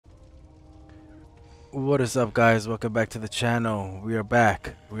What is up, guys? Welcome back to the channel. We are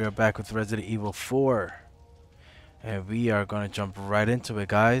back. We are back with Resident Evil 4. And we are going to jump right into it,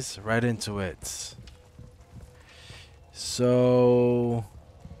 guys. Right into it. So,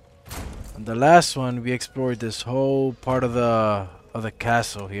 on the last one, we explored this whole part of the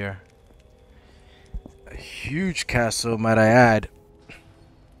castle here. A huge castle, might I add.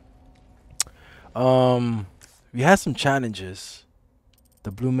 Um, we had some challenges.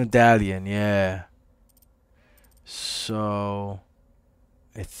 The blue medallion, yeah. So,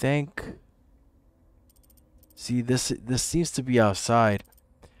 I think, see, this seems to be outside.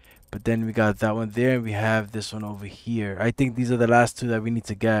 But then we got that one there, and we have this one over here. I think these are the last two that we need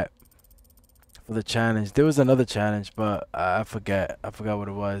to get for the challenge. There was another challenge, but I forget. I forgot what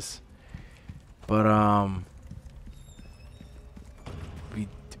it was. But we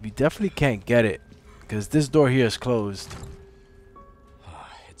we definitely can't get it because this door here is closed.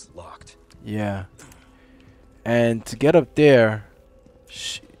 It's locked. Yeah. And to get up there,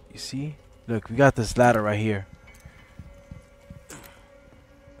 you see? Look, we got this ladder right here.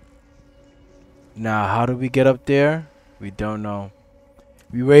 Now, how do we get up there? We don't know.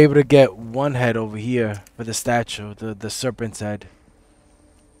 We were able to get one head over here for the statue, the serpent's head.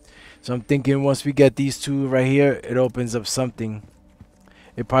 So I'm thinking once we get these two right here, it opens up something.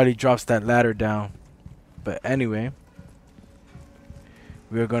 It probably drops that ladder down. But anyway,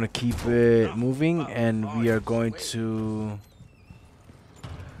 we are going to keep it moving, and we are going to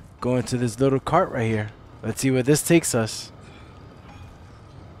go into this little cart right here. Let's see where this takes us.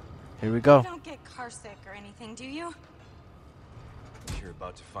 Here we You go. don't get car sick or anything, do you? You're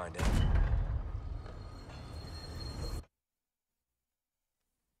about to find out.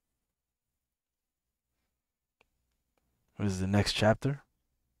 What is the next chapter?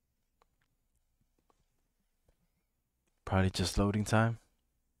 Probably just loading time.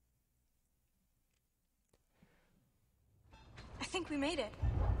 I think we made it.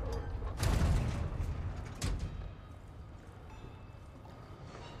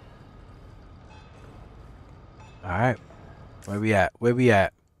 Alright. Where we at? Where we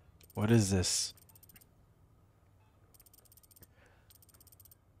at? What is this?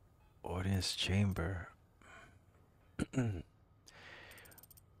 Audience chamber.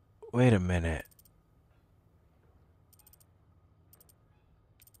 Wait a minute.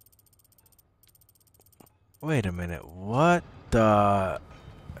 Wait a minute. What the...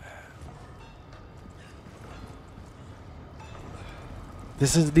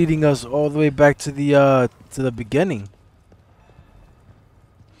 This is leading us all the way back to the beginning.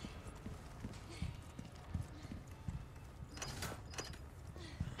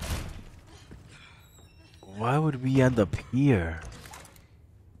 Why would we end up here?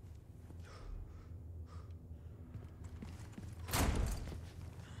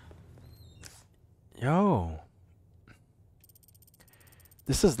 Yo.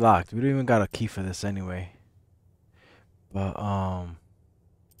 This is locked. We don't even got a key for this anyway. But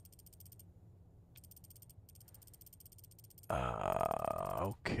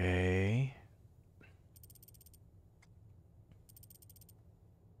okay.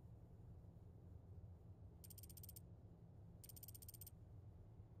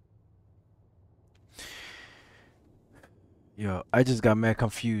 Yo, I just got mad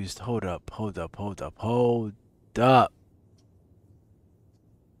confused. Hold up, hold up, hold up, hold up.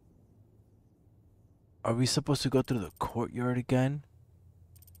 Are we supposed to go through the courtyard again?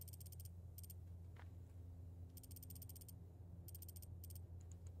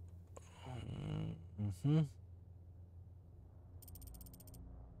 Mm-hmm.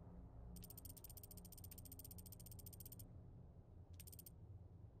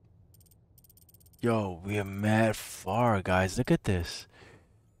 Yo, we are mad far, guys. Look at this.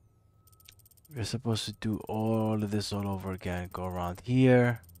 We're supposed to do all of this all over again. Go around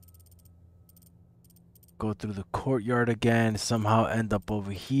here. Go through the courtyard again. Somehow end up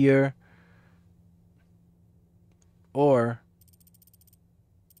over here. Or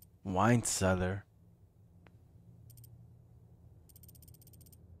wine cellar.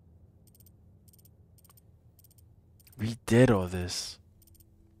 We did all this.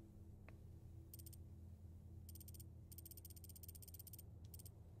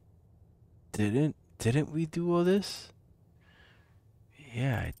 Didn't we do all this?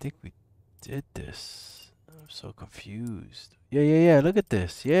 Yeah, I think we did this. I'm so confused. Yeah. Look at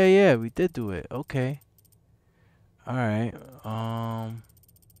this. Yeah, we did do it. Okay. All right.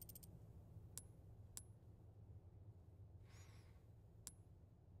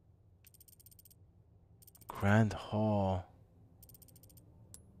 Grand Hall.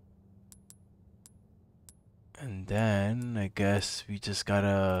 And then I guess we just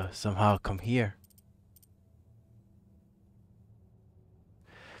gotta somehow come here.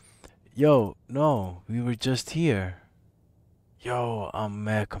 Yo, no, we were just here. Yo, I'm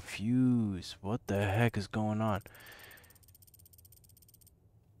mad confused. What the heck is going on?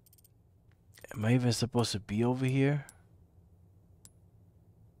 Am I even supposed to be over here?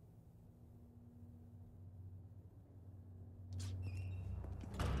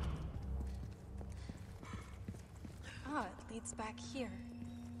 Oh, it leads back here.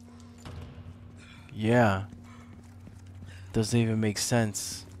 Yeah, doesn't even make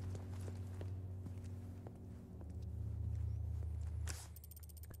sense.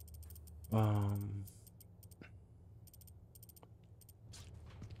 Um,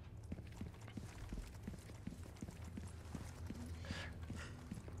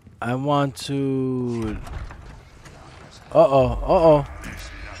 I want to. Uh-oh, uh-oh.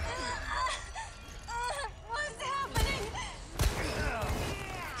 What's happening?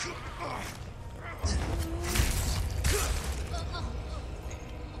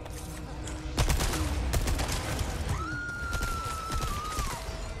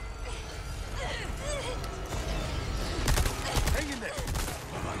 Hang in there.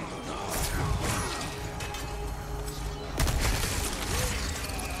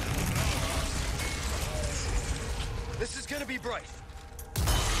 This is gonna be bright.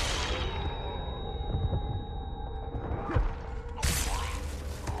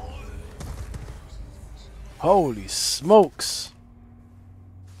 Holy smokes.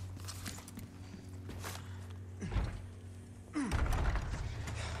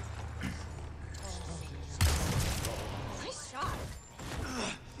 Nice shot.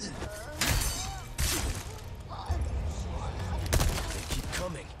 They keep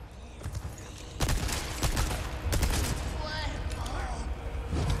coming.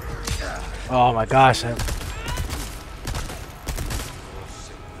 Oh my gosh.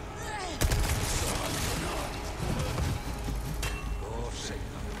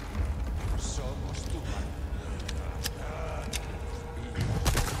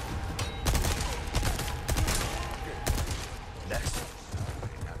 Next.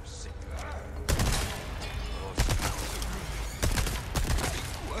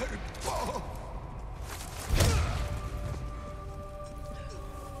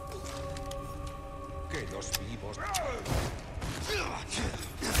 Que los vivos.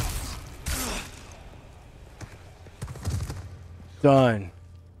 Done.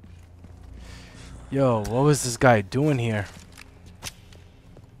 Yo, what was this guy doing here?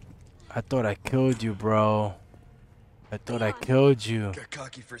 I thought I killed you, bro. I thought I killed you. Got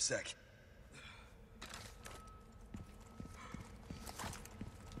cocky for a sec.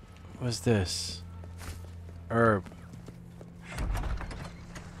 What's this? Herb.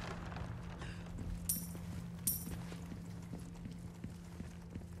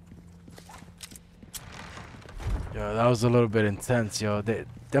 Yo, that was a little bit intense, yo.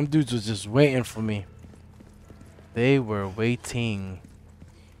 Them dudes was just waiting for me. They were waiting.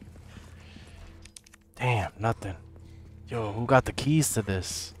 Damn, nothing. Yo, who got the keys to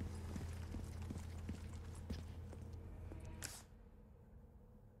this?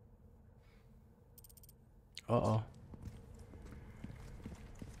 Uh-oh.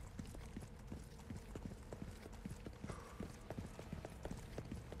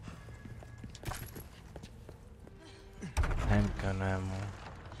 Handgun ammo.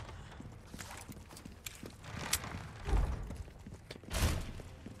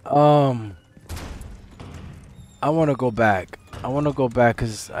 I want to go back. I want to go back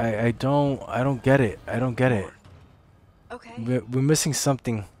because I don't get it. I don't get it. Okay. We're missing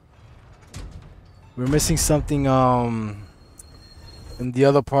something. We're missing something in the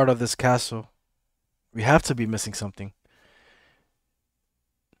other part of this castle. We have to be missing something.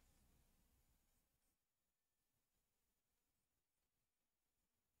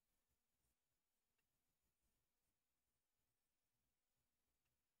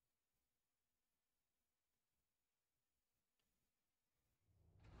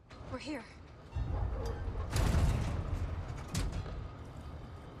 We're here.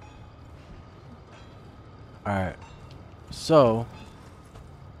 Alright. So,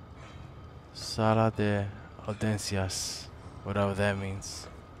 Sala de Audiencias. Whatever that means.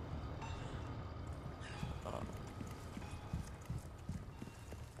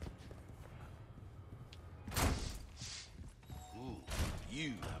 Ooh,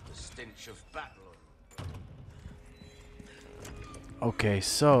 you have the stench of battle. Okay,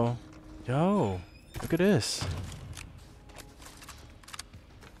 so. Yo, look at this.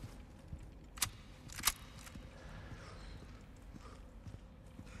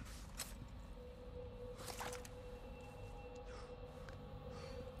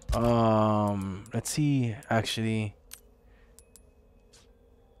 Let's see, actually.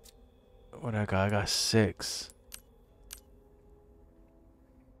 What I got? I got 6.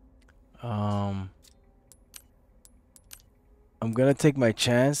 I'm gonna take my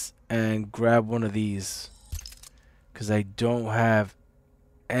chance and grab one of these, because I don't have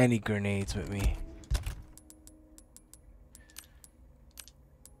any grenades with me.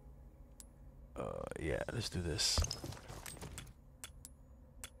 Yeah, let's do this.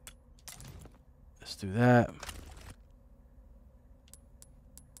 Let's do that.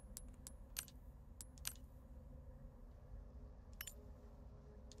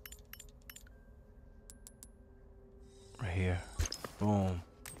 Right here. Boom.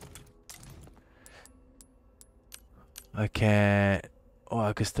 I can't. Oh,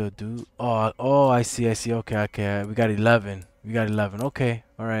 I can still do. Oh, I see. Okay, okay. We got 11. We got 11. Okay.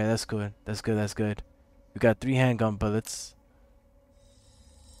 All right. That's good. That's good. That's good. We got 3 handgun bullets.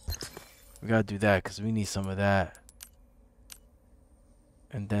 We gotta do that because we need some of that.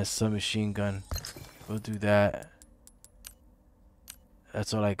 And then some machine gun. We'll do that.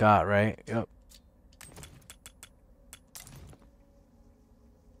 That's all I got, right? Yep.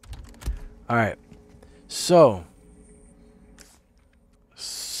 All right. So.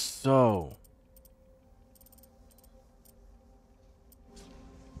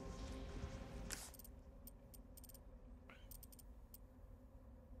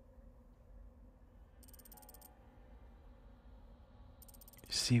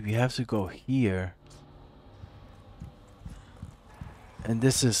 See, we have to go here. And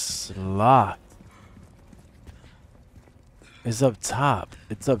this is locked. It's up top.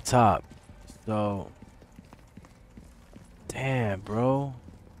 It's up top. So. Damn, bro.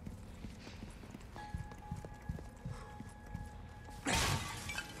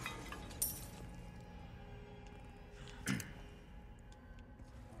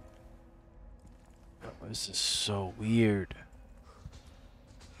 This is so weird.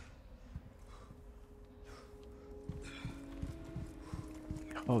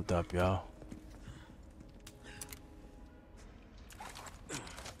 Hold up, y'all.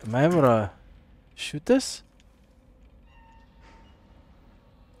 Am I able to shoot this?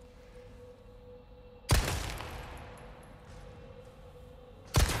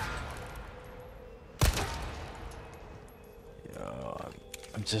 Yo,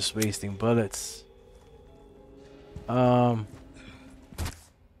 I'm just wasting bullets.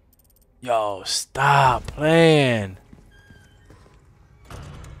 Yo, stop playing.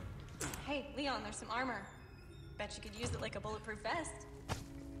 Hey, Leon, there's some armor. Bet you could use it like a bulletproof vest.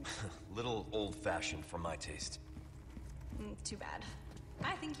 Little old-fashioned for my taste. Too bad.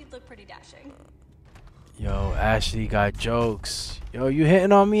 I think you'd look pretty dashing. Yo, Ashley got jokes. Yo, you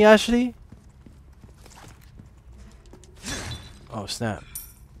hitting on me, Ashley? Oh, snap.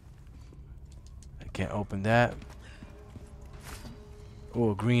 I can't open that.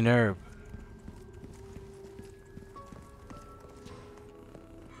 Oh, green herb.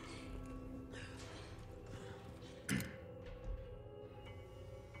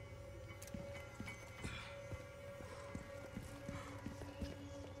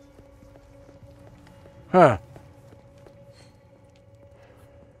 Huh.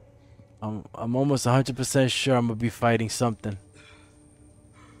 I'm almost 100% sure I'm gonna be fighting something.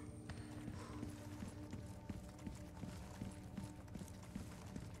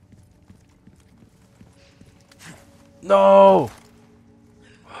 No!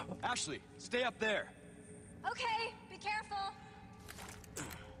 Ashley, stay up there. Okay, be careful.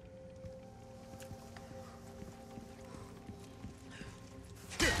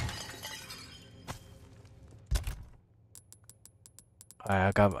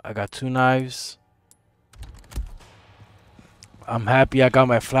 Alright, I got 2 knives. I'm happy I got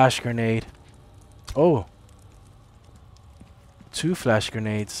my flash grenade. Oh. 2 flash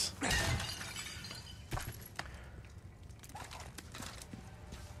grenades.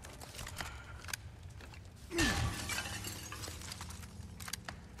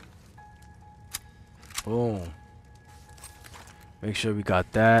 Boom. Make sure we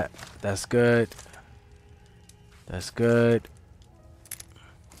got that. That's good. That's good.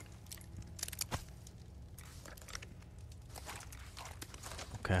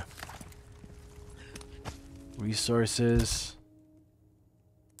 Okay. Resources.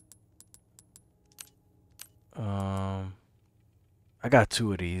 I got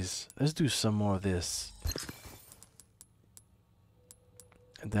 2 of these. Let's do some more of this.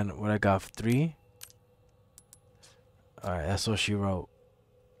 And then what I got, 3? Alright, that's what she wrote.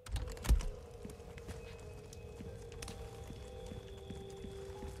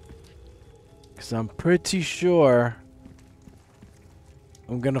 Cause I'm pretty sure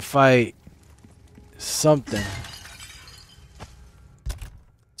I'm gonna fight something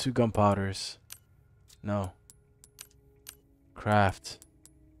 2 gunpowders. No. Craft.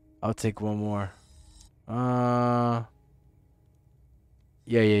 I'll take 1 more. Yeah.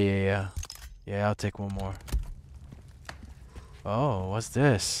 Yeah, I'll take 1 more. Oh, what's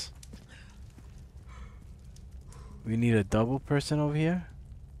this? We need a double person over here?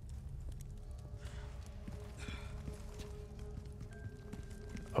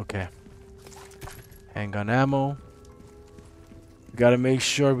 Okay. Handgun ammo. We gotta make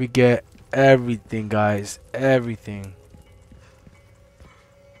sure we get everything, guys. Everything.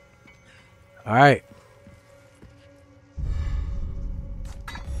 Alright.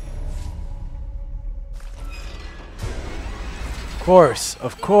 Of course,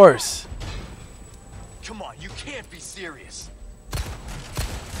 of course. Come on, you can't be serious.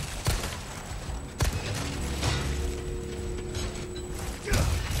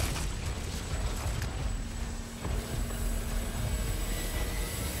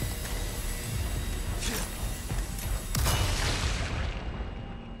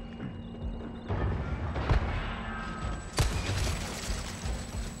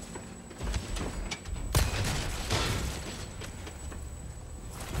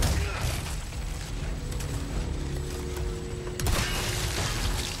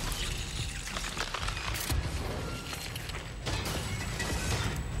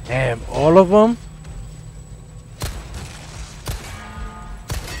 Damn, all of them?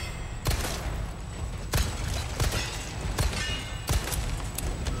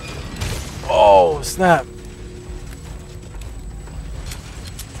 Oh, snap.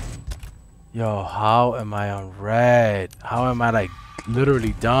 Yo, how am I on red? How am I like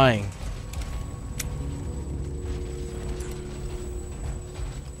literally dying?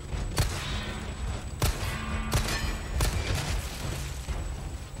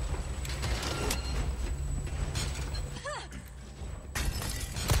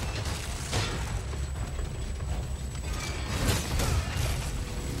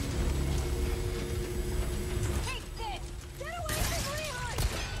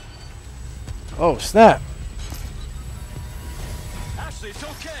 Oh, snap. Ashley, it's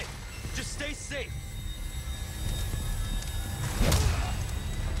okay. Just stay safe.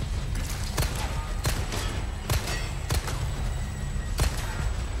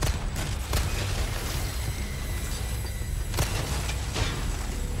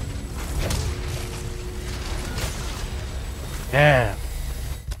 Damn.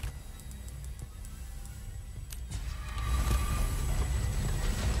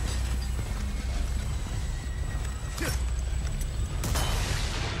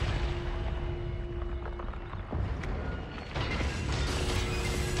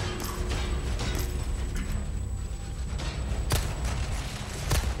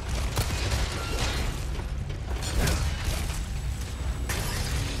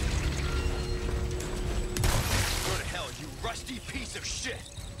 Go to hell, you rusty piece of shit.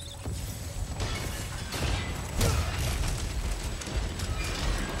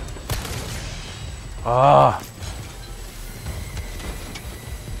 Ah.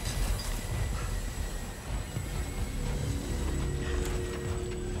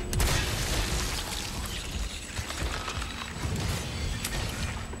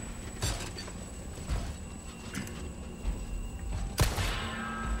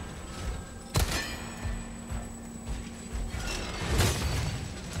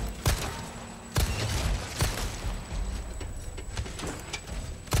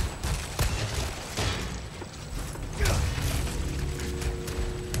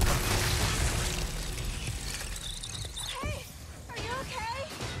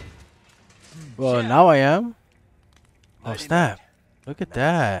 Well, now I am. Oh, snap. Look at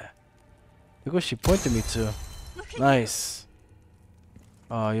that. Look what she pointed me to. Nice.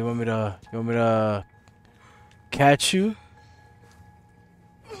 Oh, you want me to catch you?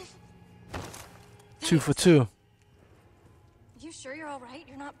 2 for 2. You sure you're all right?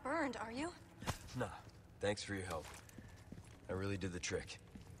 You're not burned, are you? Nah, thanks for your help. I really did the trick.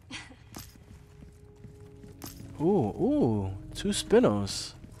 Ooh, 2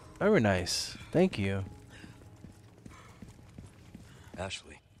 spinos. Very nice. Thank you.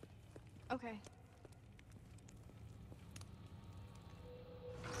 Ashley. Okay.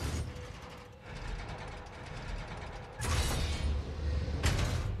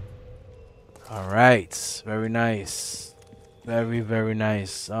 All right. Very nice. Very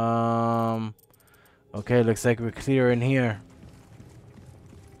nice. Okay, looks like we're clear in here.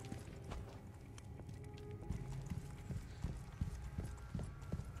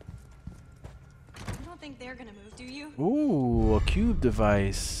 You don't think they're gonna move, do you? Ooh, a cube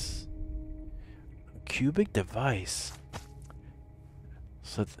device. A cubic device.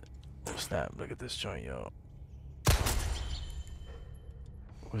 So snap, look at this joint, yo.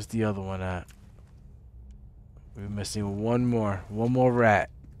 Where's the other one at? We're missing one more rat.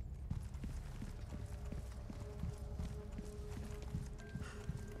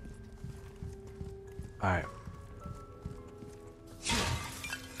 Alright.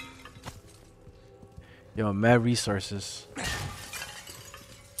 Yo, mad resources.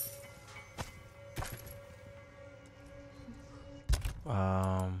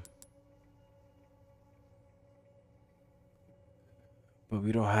 But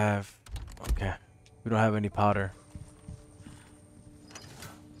we don't have, okay, we don't have any powder.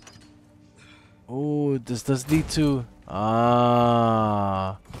 Oh, this does lead to,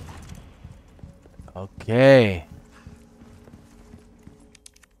 okay.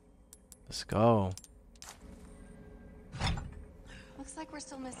 Let's go. Looks like we're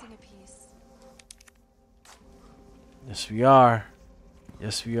still missing a piece. Yes, we are.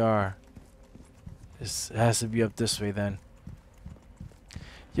 Yes, we are. It has to be up this way then.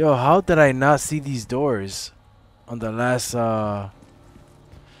 Yo, how did I not see these doors on the last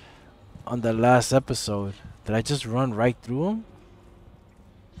episode? Did I just run right through them?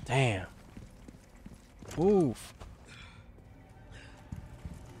 Damn. Oof.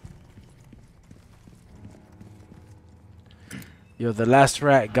 Yo, the last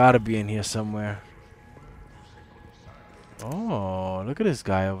rat gotta be in here somewhere. Oh, look at this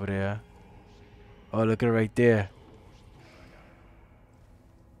guy over there. Oh, look at it right there.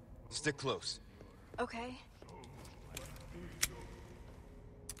 Stick close. Okay.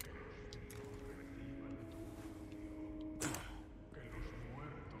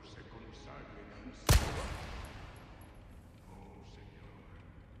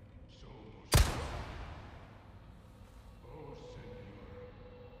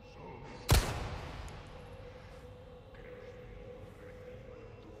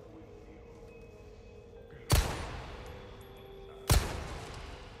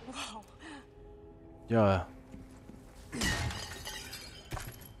 Whoa. Yeah.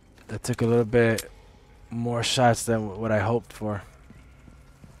 That took a little bit more shots than what I hoped for.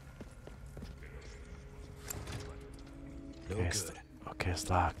 No Okay, good. okay, it's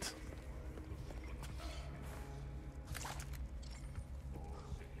locked.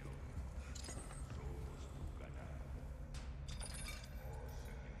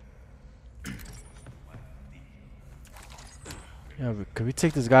 Yeah, but could we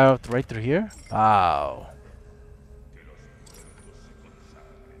take this guy out right through here? Wow.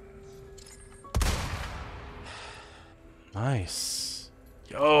 Nice.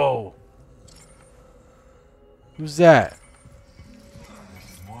 Yo. Who's that?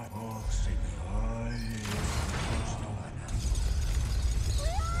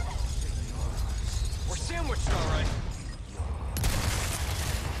 We're sandwiched, all right.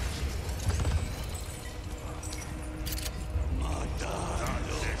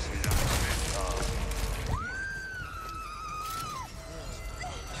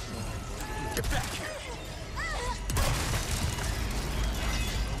 Get back here.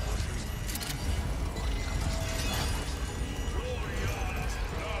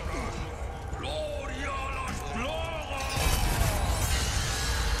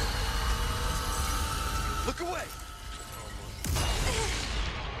 Look away.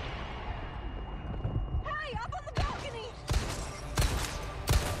 Hey, up on the balcony!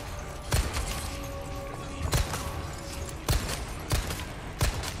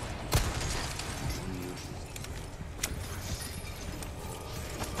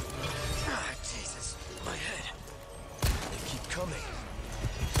 Ah, Jesus, my head. They keep coming.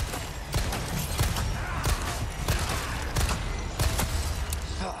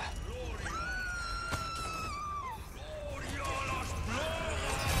 Ah.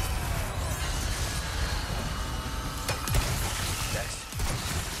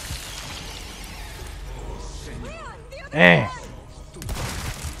 Eh.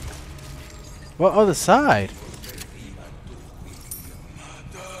 What other side?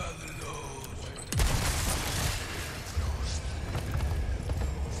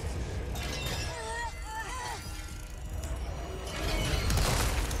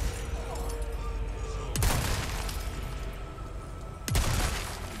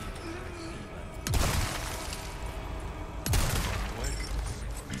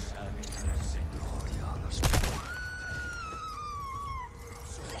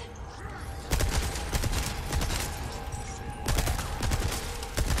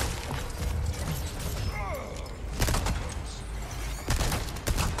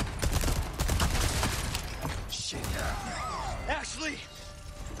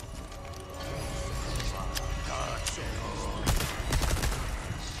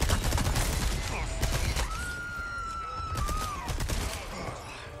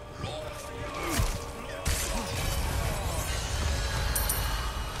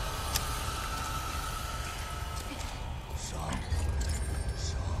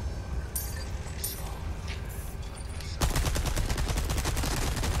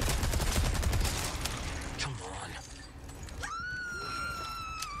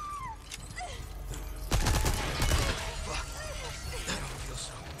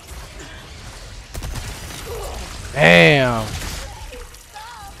 Damn.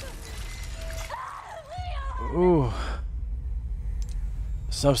 Ooh.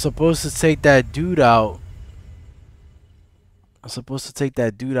 So I'm supposed to take that dude out. I'm supposed to take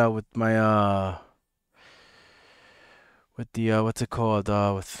that dude out with my with the what's it called?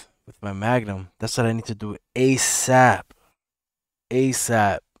 With my Magnum. That's what I need to do ASAP.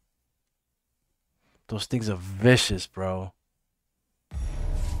 ASAP. Those things are vicious, bro.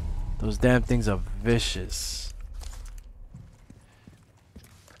 Those damn things are vicious.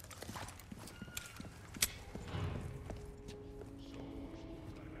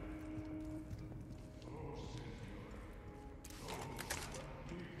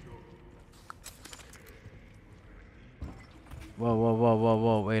 Whoa, whoa, whoa, whoa,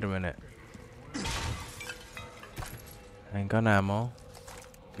 whoa, wait a minute. Handgun ammo.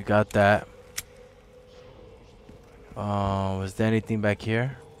 We got that. Was there anything back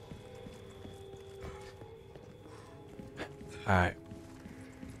here? Alright.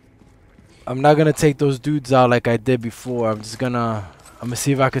 I'm not gonna take those dudes out like I did before. I'm gonna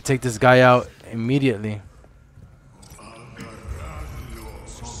see if I could take this guy out immediately.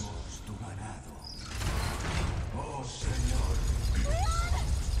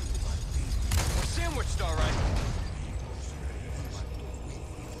 Sandwiched, all right.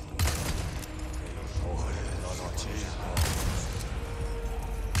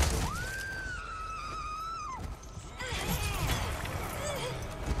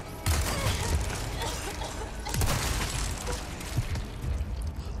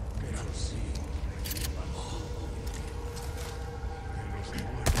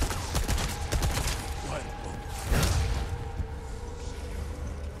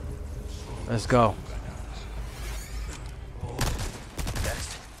 Let's go.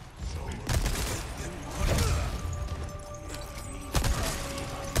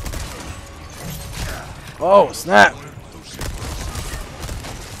 Oh, snap.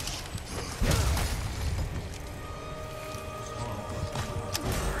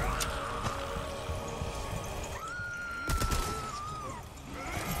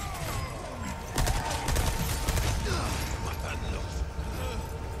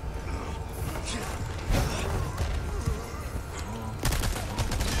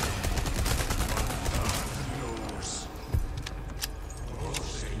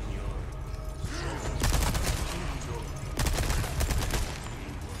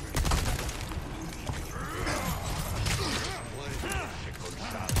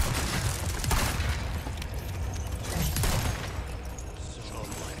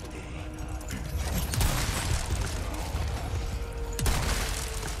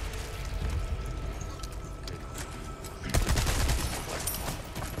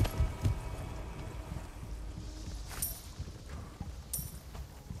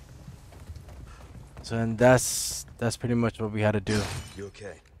 So and that's pretty much what we had to do. You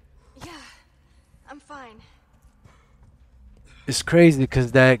okay? Yeah, I'm fine. It's crazy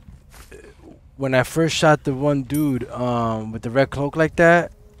because that when I first shot the one dude with the red cloak like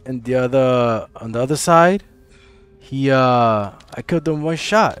that, and the other on the other side, I killed him one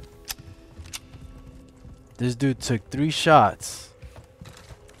shot. This dude took 3 shots.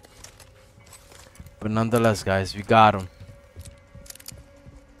 But nonetheless, guys, we got him.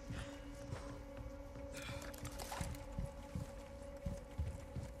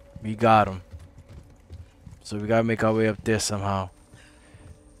 We got him. So we gotta make our way up there somehow.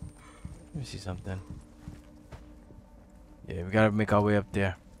 Let me see something. Yeah, we gotta make our way up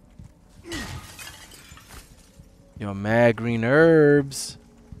there. Yo, mad green herbs.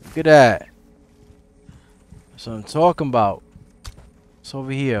 Look at that. That's what I'm talking about. What's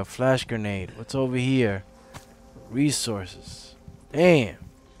over here? Flash grenade. What's over here? Resources. Damn.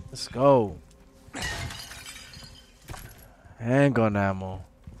 Let's go. Handgun ammo.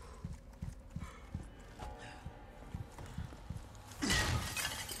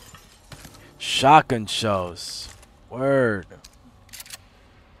 Shotgun shells. Word.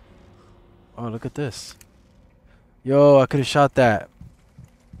 Oh, look at this. Yo, I could have shot that.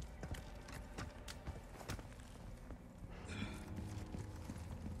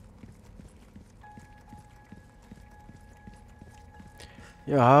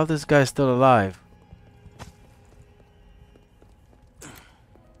 Yo, how is this guy still alive?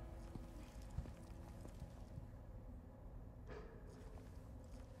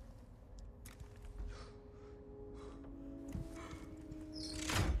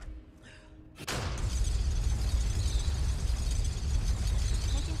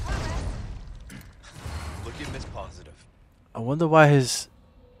 Making progress. Looking Miss Positive. I wonder why his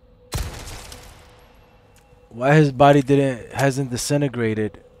body hasn't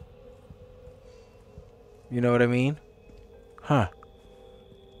disintegrated. You know what I mean? Huh.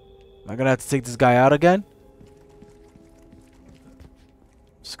 Am I gonna have to take this guy out again?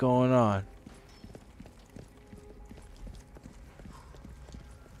 What's going on?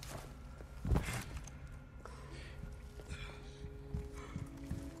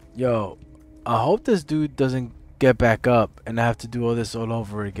 Yo, I hope this dude doesn't get back up and I have to do all this all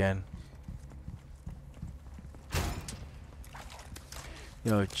over again.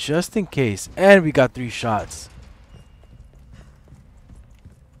 Yo, just in case. And we got 3 shots.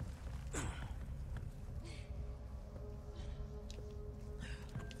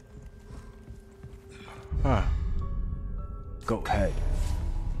 Huh. Go ahead.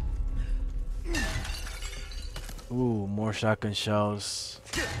 Ooh, more shotgun shells.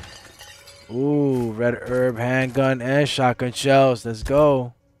 Ooh, red herb, handgun, and shotgun shells. Let's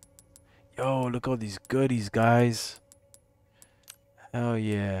go. Yo, look at all these goodies, guys. Hell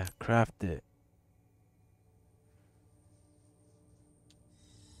yeah. Craft it.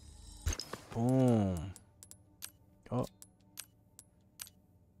 Boom. Oh.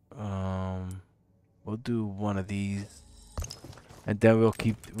 We'll do one of these. And then we'll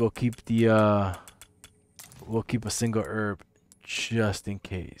keep a single herb just in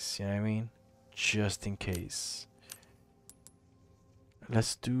case. You know what I mean? Just in case.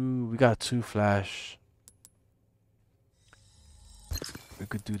 We got 2 flash. We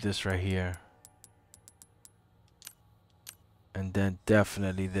could do this right here. And then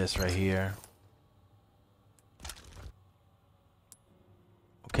definitely this right here.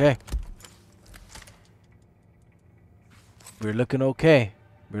 Okay. We're looking okay.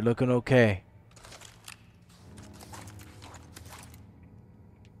 We're looking okay.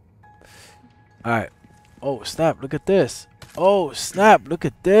 Alright. Oh, snap. Look at this. Oh, snap. Look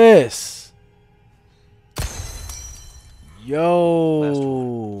at this.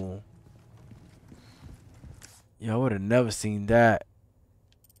 Yo. Yo, I would have never seen that.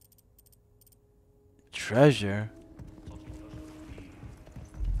 Treasure.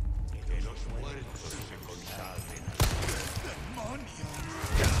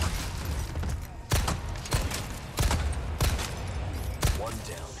 One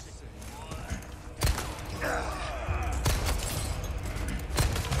down.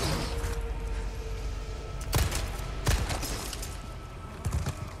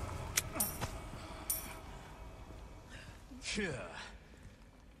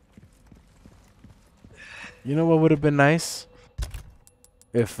 You know what would have been nice?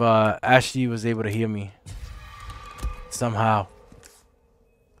 If Ashley was able to hear me. Somehow.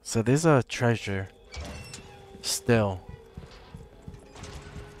 So there's a treasure. Still.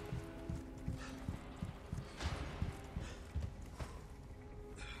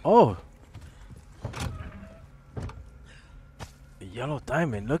 Oh. A yellow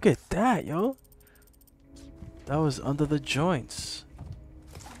diamond. Look at that, yo. That was under the joints.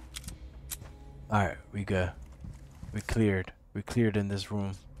 Alright, we good. We cleared. We cleared in this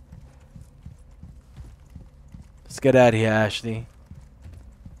room. Let's get out of here, Ashley.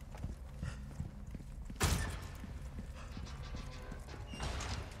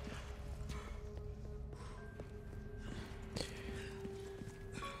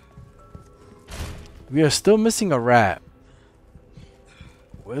 We are still missing a rat.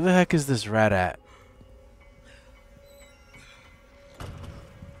 Where the heck is this rat at?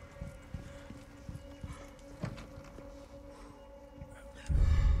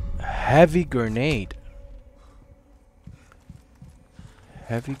 Heavy grenade.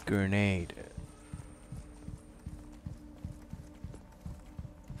 Heavy grenade.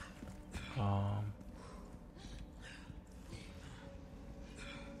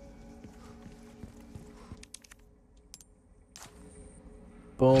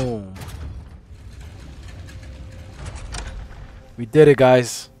 Boom. We did it,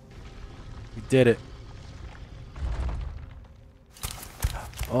 guys. We did it.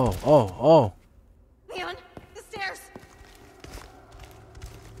 Oh, oh, oh. Leon, the stairs.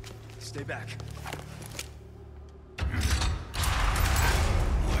 Stay back.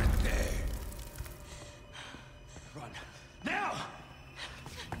 Run. Now!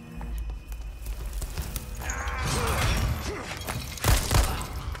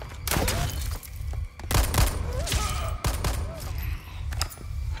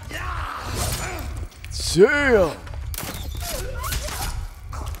 Yeah.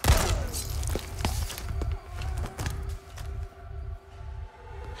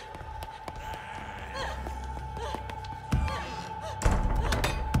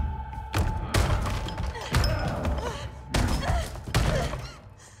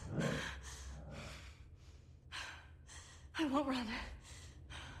 I won't run.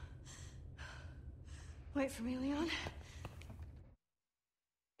 Wait for me, Leon.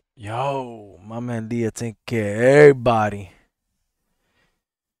 Yo, my man Leah take care of everybody.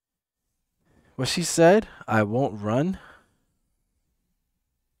 What she said? I won't run.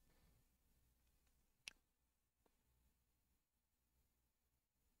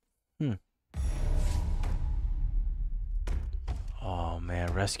 Hmm. Oh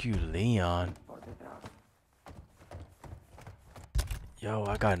man, rescue Leon. Yo,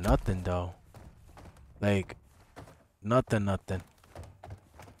 I got nothing though. Like, nothing. Okay.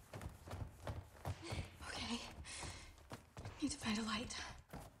 Need to find a light.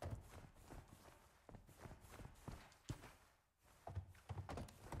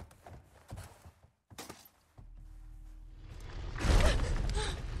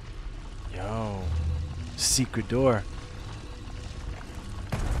 Yo, secret door.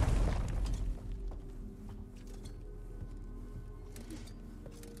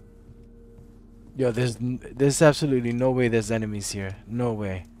 Yo, there's absolutely no way there's enemies here. No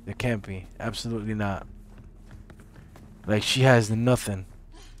way. There can't be. Absolutely not. Like she has nothing.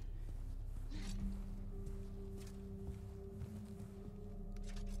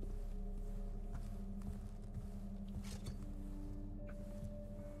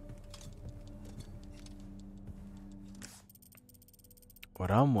 What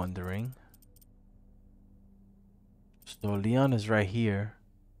I'm wondering. So Leon is right here.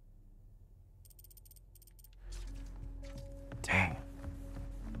 Dang.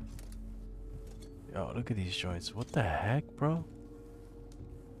 Yo, look at these joints. What the heck, bro?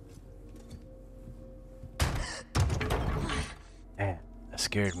 Damn, that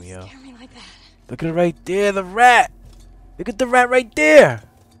scared me, yo. Scare me like that. Look at it right there, the rat. Look at the rat right there.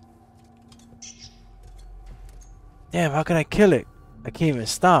 Damn, how can I kill it? I can't even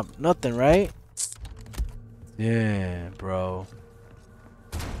stop. Nothing, right? Yeah, bro.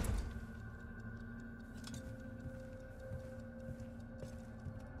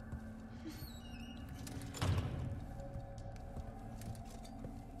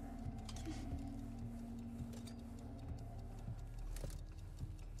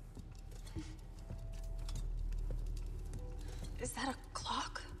 Is that a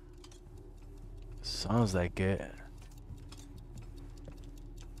clock? Sounds like it.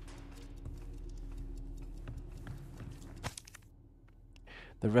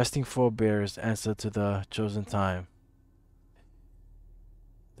 The resting forebears answer to the chosen time.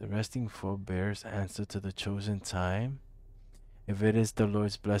 The resting forebears answer to the chosen time. If it is the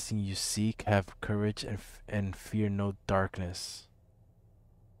Lord's blessing you seek, have courage and fear no darkness.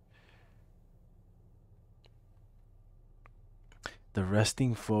 The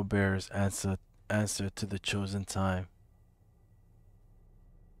resting forebears answer to the chosen time.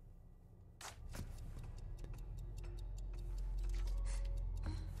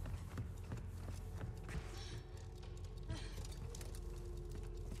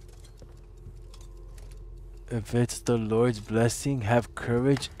 If it's the Lord's blessing, have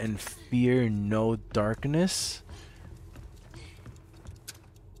courage and fear no darkness.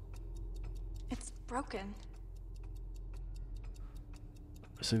 It's broken.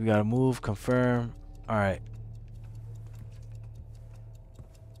 So we gotta move, confirm. Alright.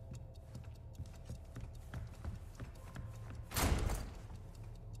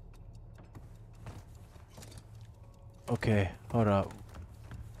 Okay, hold up.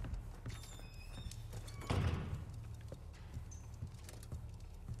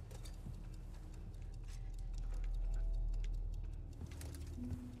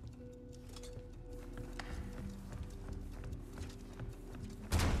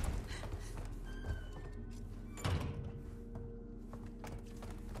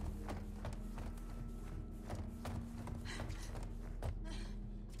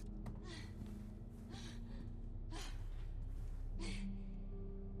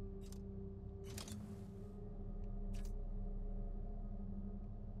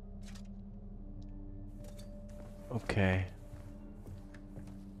 Okay.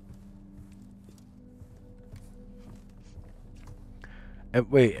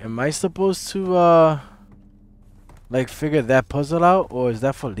 Wait, am I supposed to like figure that puzzle out, or is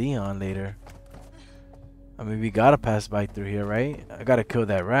that for Leon later? I mean, we gotta pass by through here, right? I gotta kill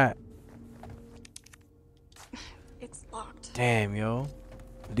that rat. It's locked. Damn, yo.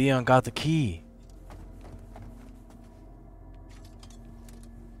 Leon got the key.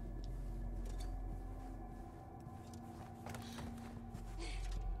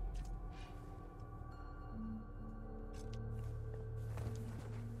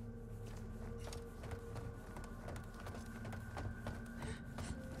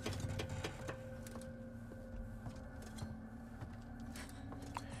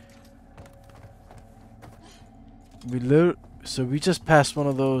 So we just passed one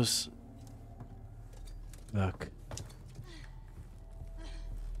of those. Look.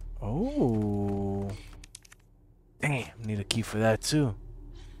 Oh. Damn, need a key for that too.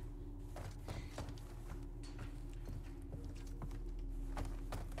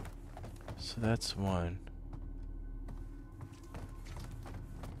 So that's one.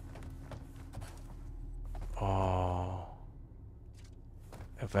 Oh.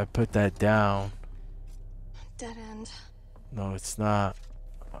 If I put that down. Dead end. No, it's not.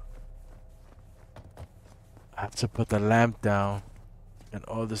 I have to put the lamp down and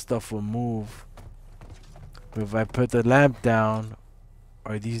all the stuff will move. But if I put the lamp down,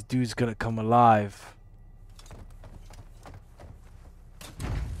 are these dudes gonna come alive?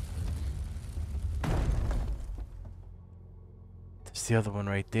 There's the other one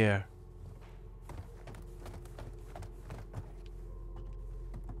right there.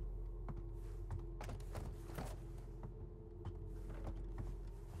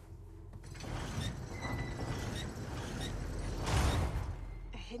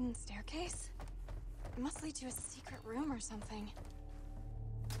 A hidden staircase? It must lead to a secret room or something.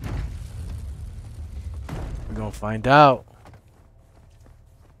 We're gonna find out.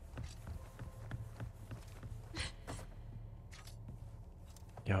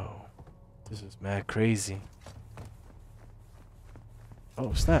 Yo, this is mad crazy.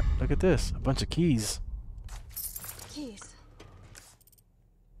 Oh snap, look at this. A bunch of keys. Keys.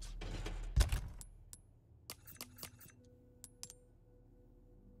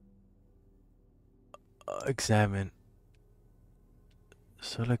 Examine.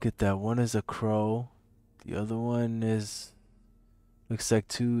 So look at that. One is a crow. The other one is looks like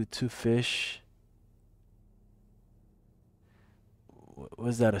two fish.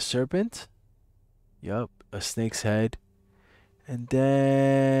 Was that a serpent? Yup, a snake's head. And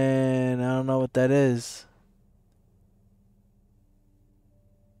then I don't know what that is.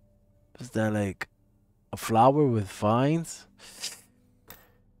 Is that like a flower with vines?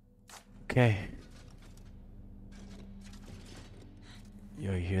 Okay.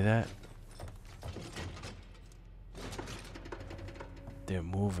 Yo, you hear that? They're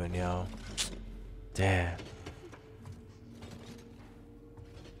moving, yo. Damn.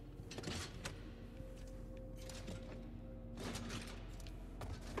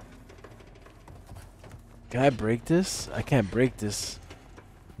 Can I break this? I can't break this.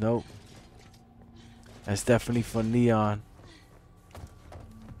 Nope. That's definitely for Neon.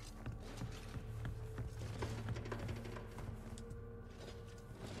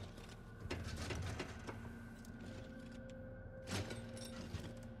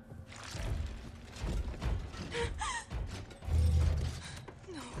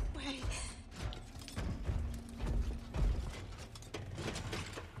 No way.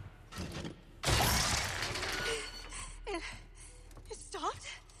 It stopped?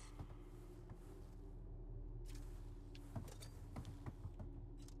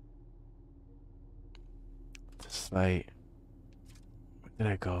 This light. Where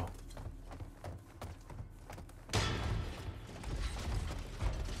did I go?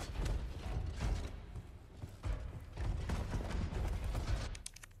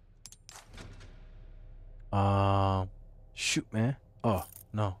 Shoot, man. Oh,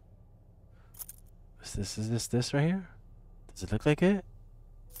 no. Is this right here? Does it look like it?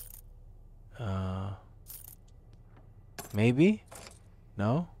 Maybe?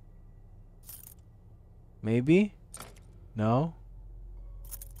 No? Maybe? No?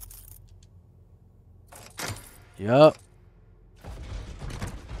 Yup.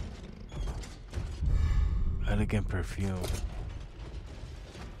 Elegant perfume.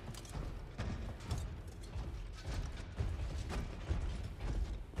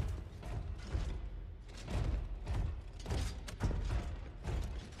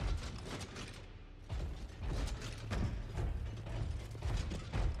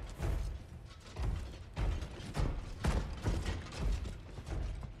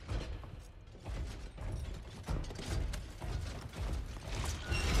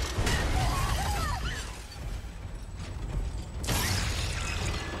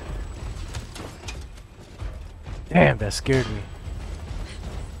 Damn, that scared me.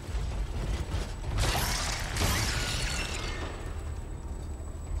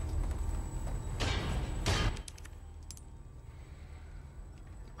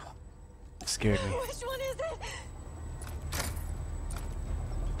 Scared me. Which one is it?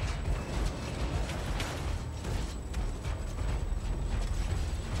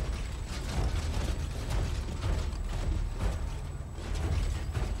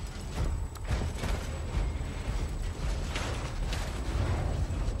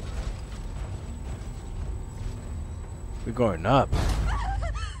 We're going up.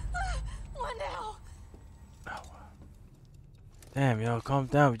 What now? Damn, yo, calm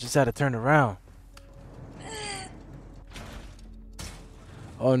down. We just had to turn around.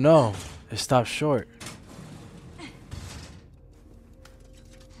 Oh no, it stopped short.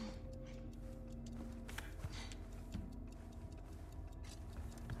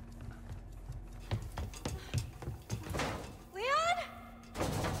 Leon?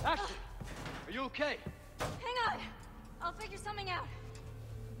 Ashley, are you okay? Hang on. I'll figure something out.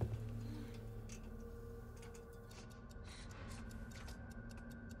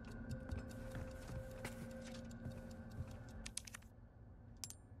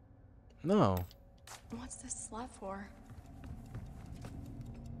 No. What's this slab for?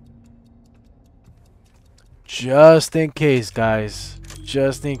 Just in case, guys.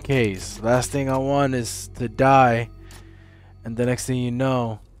 Just in case. Last thing I want is to die. And the next thing you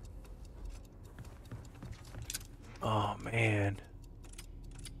know. Oh, man.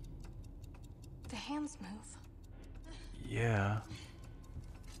 The hands move. Yeah.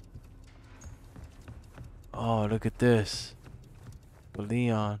 Oh, look at this.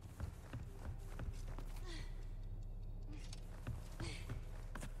 Leon.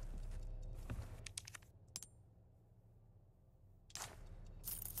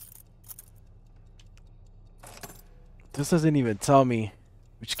 This doesn't even tell me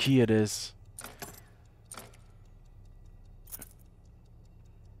which key it is.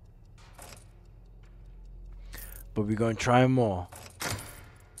 But we're gonna try them all.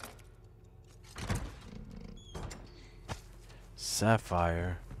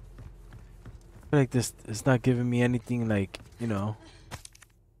 Sapphire. I feel like this is not giving me anything like, you know.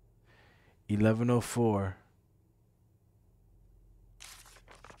 1104.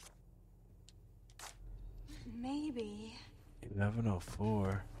 Maybe.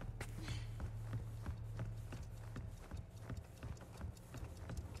 1104.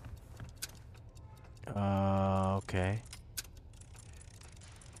 Okay.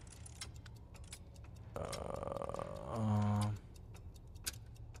 Um.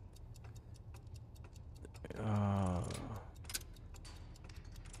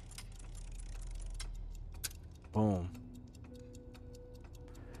 Boom.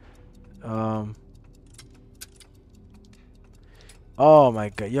 Oh my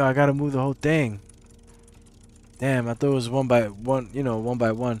god. Yo, I gotta move the whole thing. Damn, I thought it was one by one, you know, one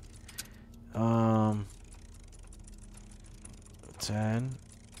by one. 10,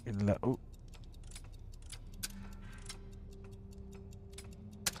 11. Oh.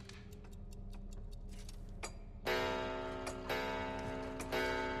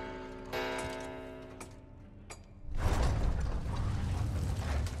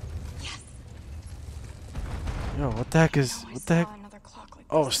 Yo, what the heck is, what the heck? Another clock like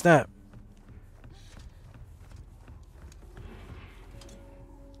Oh, this. snap.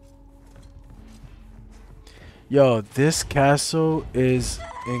 Yo, this castle is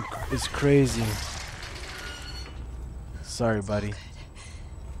crazy. Sorry, buddy.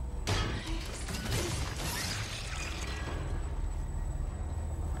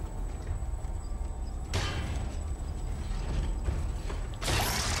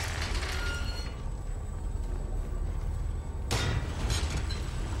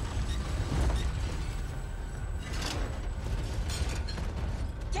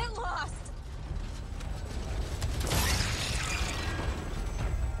 Get lost!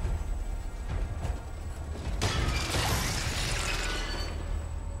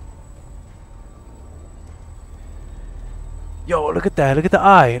 Yo, look at that. Look at the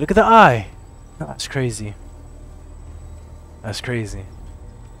eye. Look at the eye. That's crazy. That's crazy.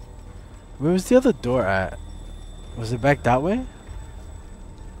 Where was the other door at? Was it back that way?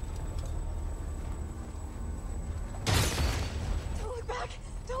 Don't look back!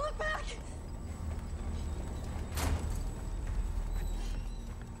 Don't look back!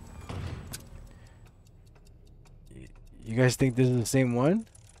 You guys think this is the same one?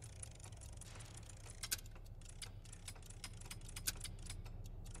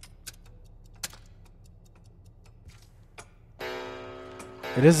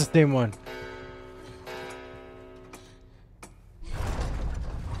 It is the same one.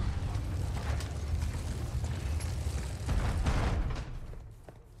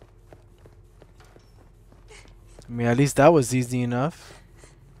 I mean, at least that was easy enough.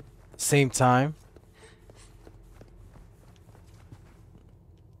 Same time.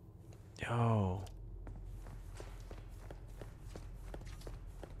 Yo.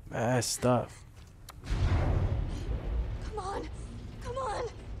 Bad stuff. Come on! Come on!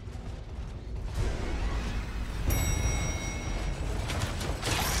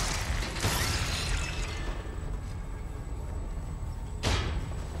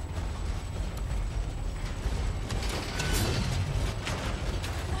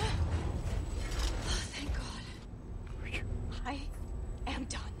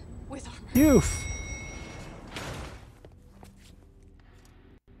 Youth.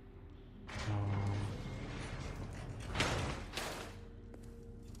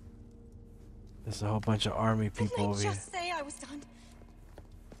 There's a whole bunch of army people over here. Didn't I just say I was done?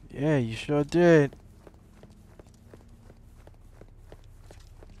 Yeah, you sure did.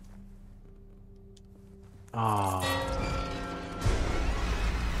 Oh.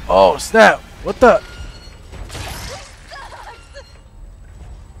 Oh, snap. What the?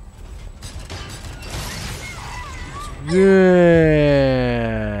 Yeah.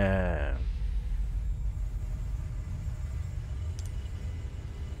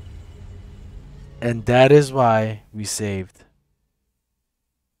 And that is why we saved.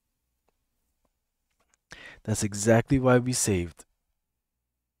 That's exactly why we saved.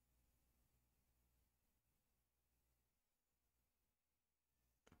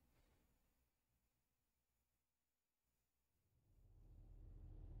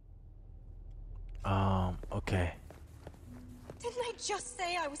 Okay. Didn't I just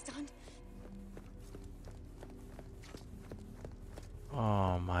say I was done?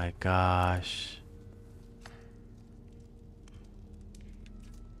 Oh my gosh.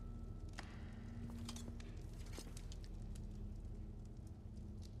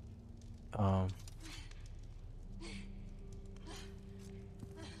 Um.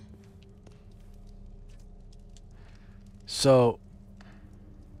 So.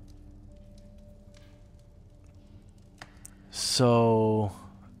 So.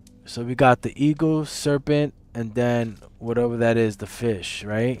 So we got the eagle, serpent, and then whatever that is, the fish,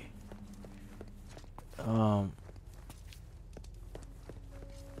 right? Um.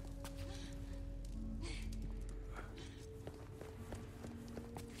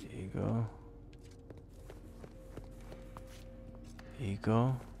 Eagle.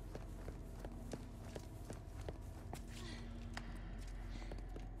 Eagle.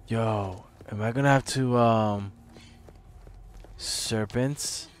 Yo, am I gonna have to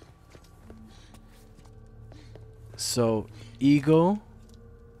serpents? So eagle,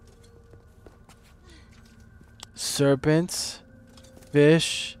 serpents,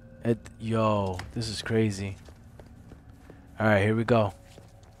 fish, and yo, this is crazy. All right, here we go.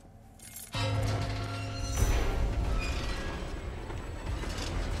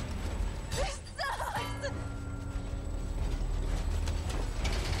 This sucks!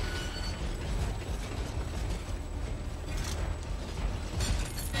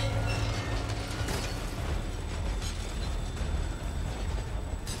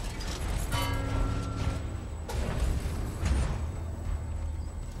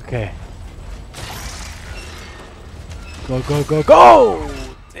 Okay. Go, go, go, go!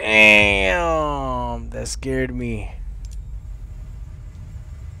 Damn, that scared me.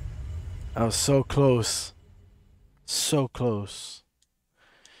 I was so close. So close.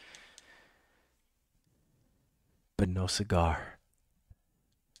 But no cigar.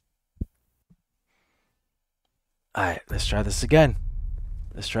 Alright, let's try this again.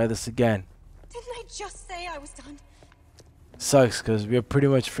 Let's try this again. Didn't I just say I was done? Sucks because we're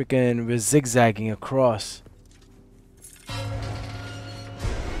zigzagging across.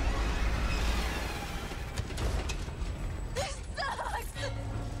 This sucks!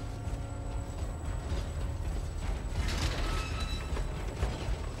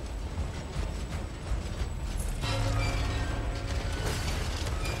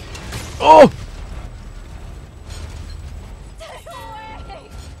 Oh! Stay away!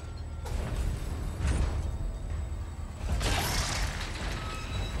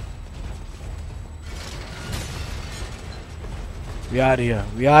 We out of here.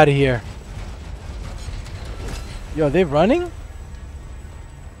 We out of here. Yo, they running?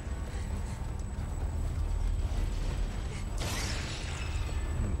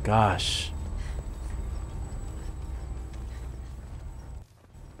 Gosh.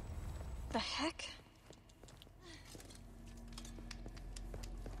 The heck?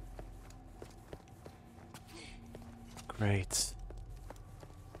 Great.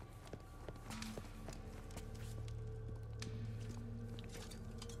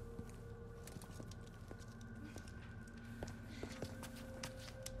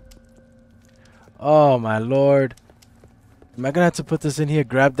 Oh my lord. Am I gonna have to put this in here?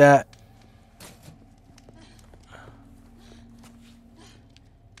 Grab that.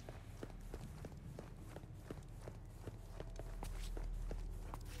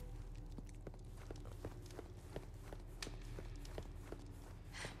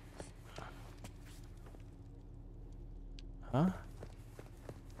 Huh?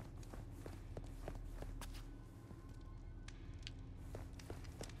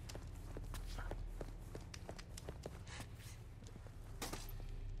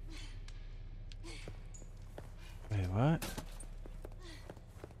 What?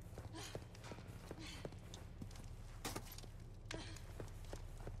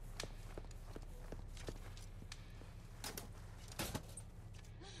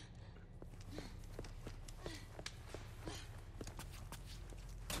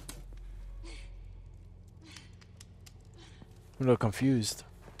 I'm a little confused.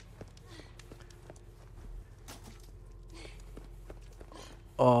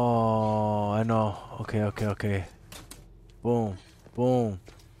 Oh, I know. Okay, okay, okay. Boom, boom,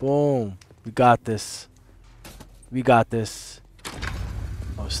 boom. We got this. We got this.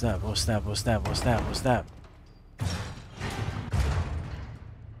 Oh snap, oh snap, oh snap, oh snap, oh snap.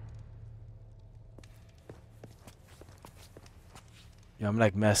 Yeah, I'm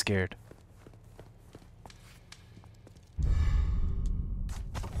like mad scared.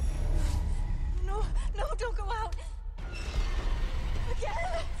 No, no, don't go out.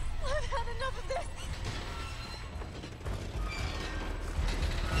 Again. I've had enough of this.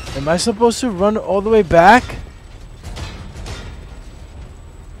 Am I supposed to run all the way back?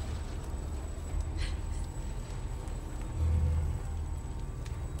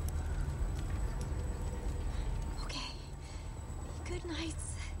 Okay. Good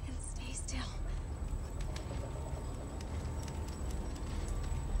nights and stay still.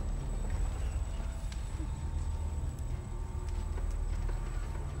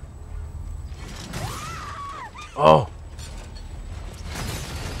 Oh.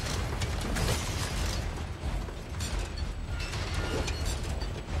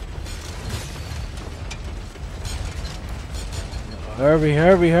 Hurry,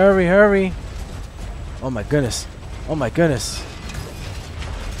 hurry, hurry, hurry. Oh my goodness. Oh my goodness.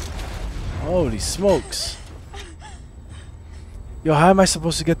 Holy smokes. Yo, how am I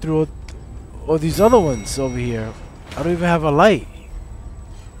supposed to get through all these other ones over here? I don't even have a light.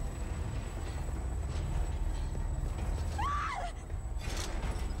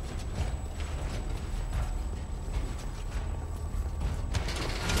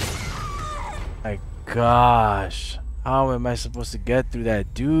 My gosh. How am I supposed to get through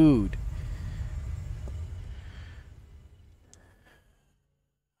that dude?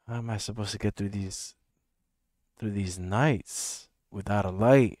 How am I supposed to get through these nights without a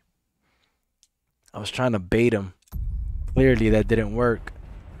light? I was trying to bait him. Clearly that didn't work.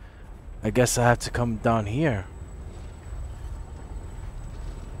 I guess I have to come down here.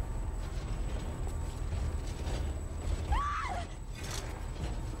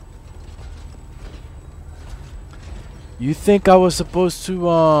 You think I was supposed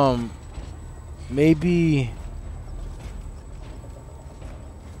to maybe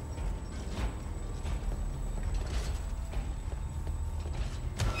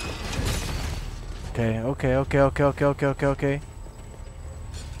okay, okay, okay, okay, okay, okay, okay, okay.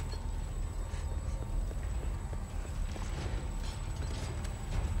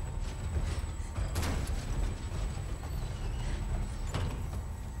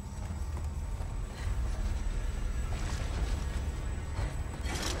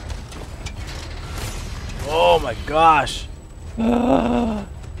 Oh my gosh. Did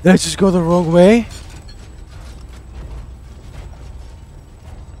I just go the wrong way?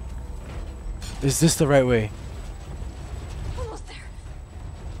 Is this the right way? Almost there.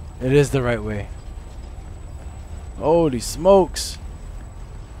 It is the right way. Holy smokes.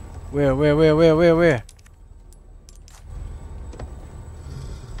 Where? Right.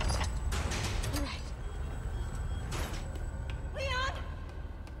 Leon!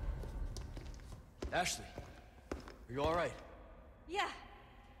 Ashley, are you all right? Yeah.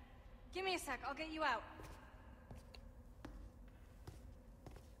 Give me a sec. I'll get you out.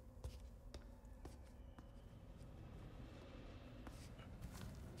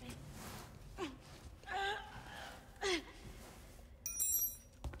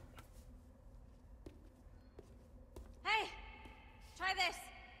 Hey! Try this.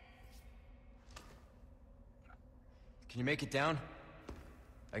 Can you make it down?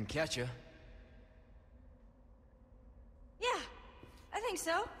 I can catch you. Yeah, I think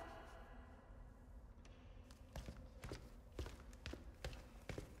so.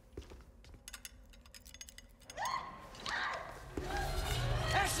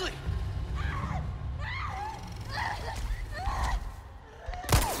 Ashley!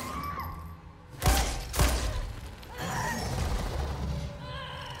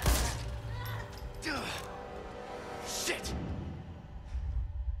 Shit!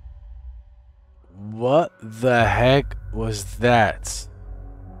 What the heck was that?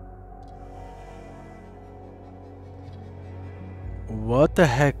 What the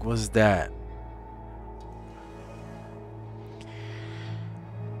heck was that?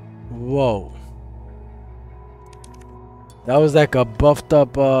 Whoa. That was like a buffed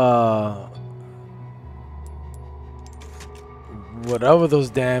up, whatever those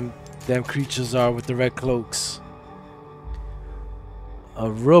damn creatures are with the red cloaks. A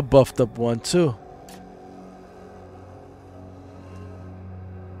real buffed up one too.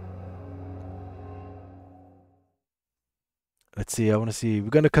 Let's see. I want to see. We're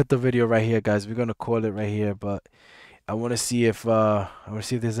gonna cut the video right here, guys. We're gonna call it right here, but I want to see if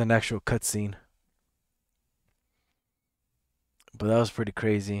there's an actual cutscene. But that was pretty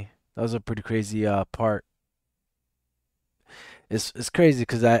crazy. That was a pretty crazy part. It's crazy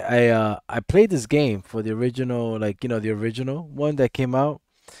because I played this game for the original, like, the original one that came out,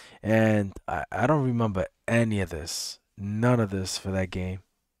 and I don't remember any of this, none of this for that game.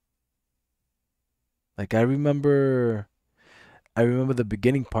 Like I remember the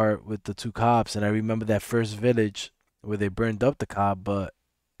beginning part with the two cops, and I remember that first village where they burned up the cop, but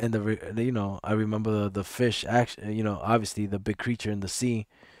in I remember the fish action, obviously the big creature in the sea,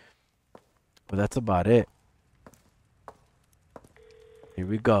 but that's about it. Here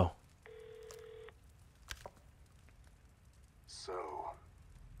we go. So,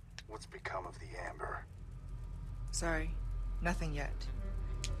 what's become of the amber? Sorry, nothing yet.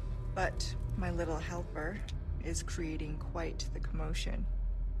 But my little helper is creating quite the commotion.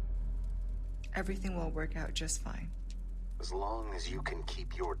 Everything will work out just fine. As long as you can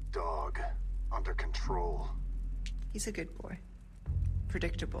keep your dog under control. He's a good boy.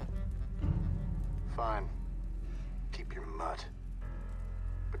 Predictable. Fine. Keep your mutt.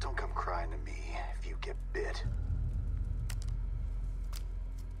 But don't come crying to me if you get bit.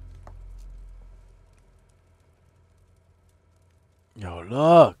 Yo,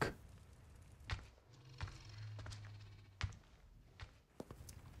 look.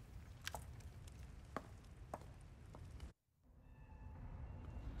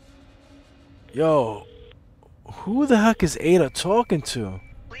 Yo, who the heck is Ada talking to?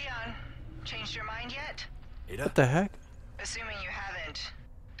 Leon, changed your mind yet? Ada? What the heck? Assuming you haven't,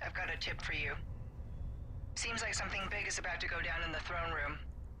 I've got a tip for you. Seems like something big is about to go down in the throne room.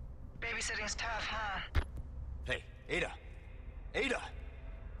 Babysitting's tough, huh? Hey, Ada! Ada!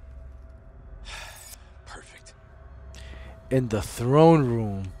 Perfect. In the throne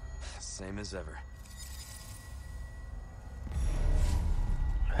room. Same as ever.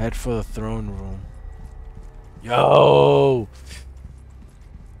 Head for the throne room. Yo!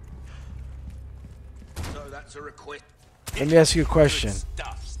 So that's a request. Let me ask you a question.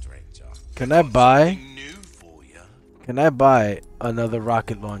 Stuff, stranger. Can I buy? Something new for you. Can I buy another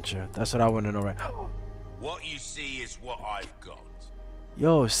rocket launcher? That's what I want to know right now. What you see is what I've got.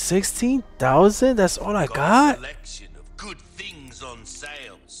 Yo, 16,000? That's all I A got? selection of good things on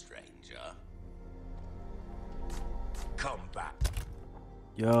sale, stranger. Come back.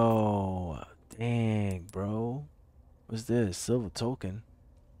 Yo, dang, bro. What's this? Silver token.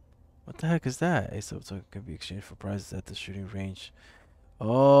 What the heck is that? A silver token can be exchanged for prizes at the shooting range.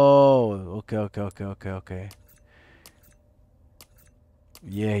 Oh, okay.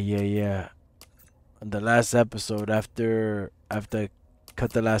 Yeah. On the last episode, after I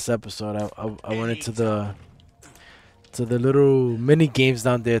cut the last episode, I went into the little mini games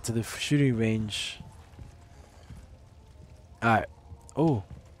down there to the shooting range. Alright. Oh.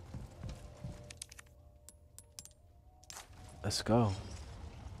 Let's go.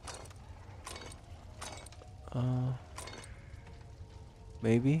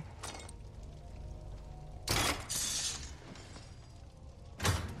 Maybe.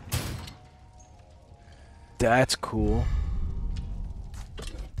 That's cool.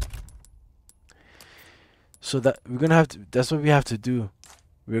 So that we're gonna have to. That's what we have to do.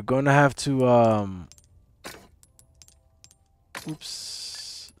 We're gonna have to.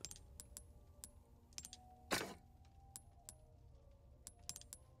 Oops.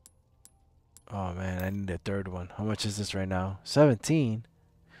 Oh man, I need a third one. How much is this right now? 17.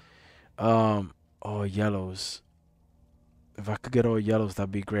 Oh, yellows. If I could get all yellows,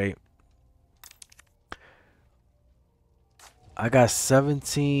 that'd be great. I got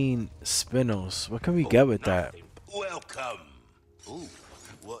 17 spinos. What can we get with that? Welcome. Ooh,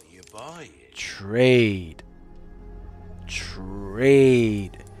 what you buying? Trade.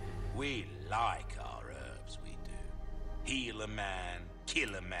 We like our herbs, we do. Heal a man,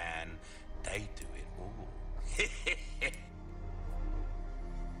 kill a man, they do it all.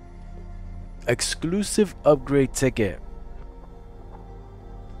 Exclusive upgrade ticket.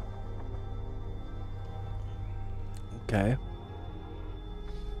 Okay.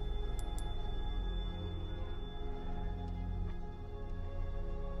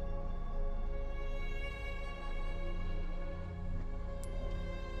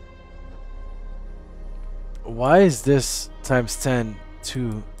 Why is this times 10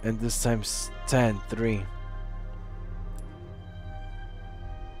 2 and this times 10 3?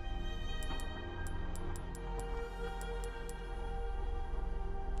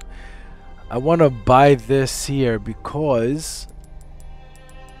 I want to buy this here because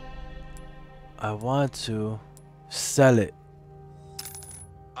I want to sell it.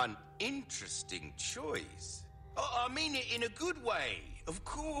 An interesting choice. I mean it in a good way, of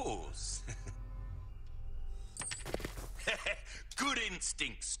course. Good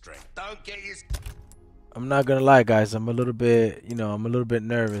instinct, strength. Don't get your... I'm not gonna lie, guys. I'm a little bit, I'm a little bit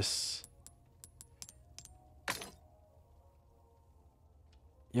nervous.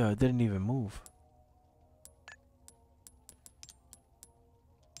 Yo, it didn't even move.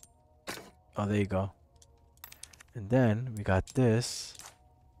 Oh, there you go. And then we got this.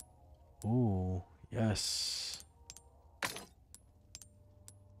 Ooh, yes.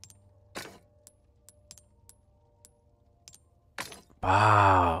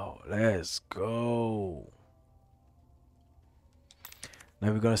 Wow, let's go.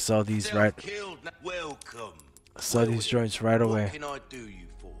 Now we're gonna sell these right. Welcome. Sell these joints right away. What can I do you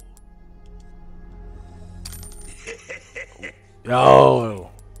for?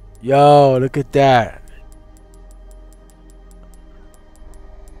 Yo, look at that.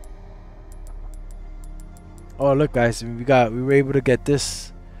 Oh, look, guys, we were able to get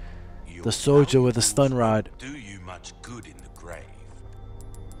this. The soldier with a stun rod. Do you much good in the grave?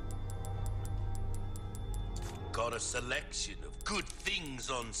 Got a selection of good things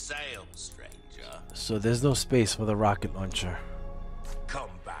on sale, stranger. So there's no space for the rocket launcher. Come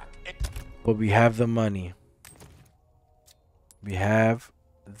back. But we have the money. We have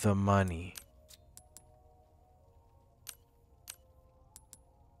the money.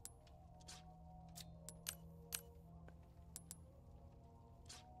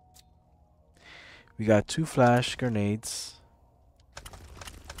 We got 2 flash grenades.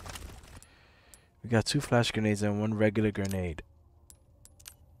 We got 2 flash grenades and 1 regular grenade.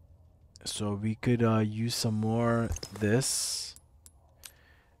 So we could use some more this.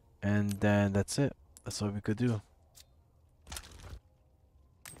 And then that's it. That's what we could do.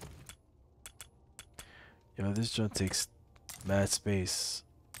 Yo, this joint takes mad space.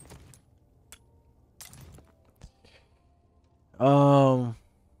 I'm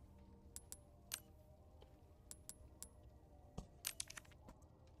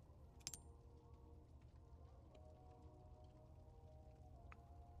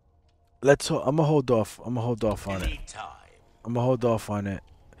gonna hold off. I'm gonna hold off on it. I'm gonna hold off on it.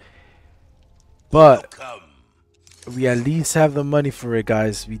 But we at least have the money for it,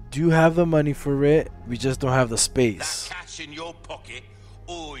 guys. We do have the money for it. We just don't have the space. That cash in your pocket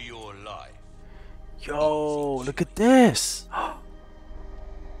or your life. Yo, look at this.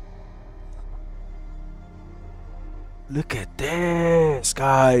 Look at this,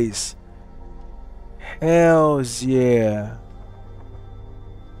 guys. Hells yeah.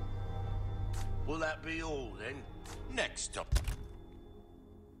 Will that be all then? Next up.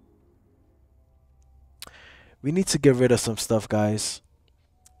 We need to get rid of some stuff, guys.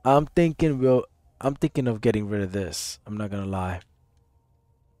 I'm thinking of getting rid of this. I'm not gonna lie.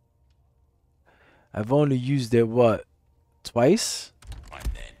 I've only used it what? Twice? Right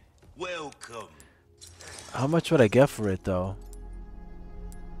then. Welcome. How much would I get for it though?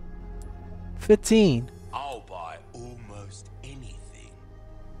 15. I'll buy almost anything.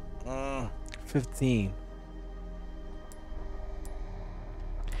 15.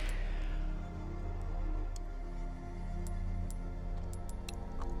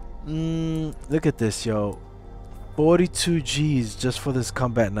 Look at this, yo. 42 G's just for this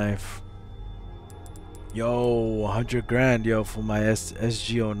combat knife. Yo, 100 grand, yo, for my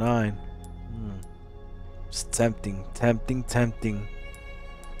SG09. It's tempting, tempting, tempting.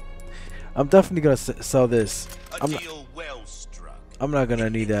 I'm definitely gonna sell this. I'm not gonna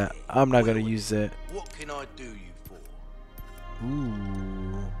need that. I'm not gonna use it. What can I do you for?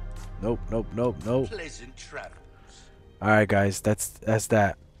 Ooh. Nope, nope, nope, nope. Pleasant travels. Alright, guys, that's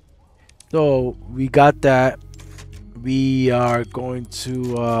that. So we got that. We are going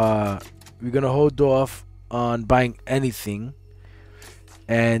to we're gonna hold off on buying anything.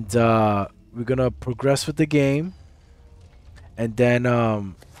 And we're gonna progress with the game. And then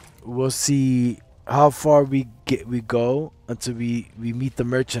we'll see how far we go until we meet the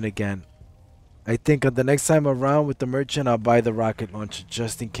merchant again. I think on the next time around with the merchant, I'll buy the rocket launcher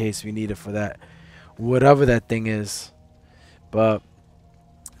just in case we need it for that, whatever that thing is. But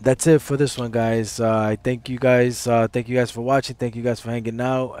that's it for this one, guys. I thank you guys. Thank you guys for watching. Thank you guys for hanging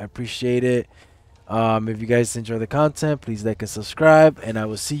out. I appreciate it. If you guys enjoy the content, please like and subscribe, and I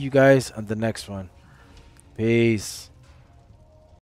will see you guys on the next one. Peace.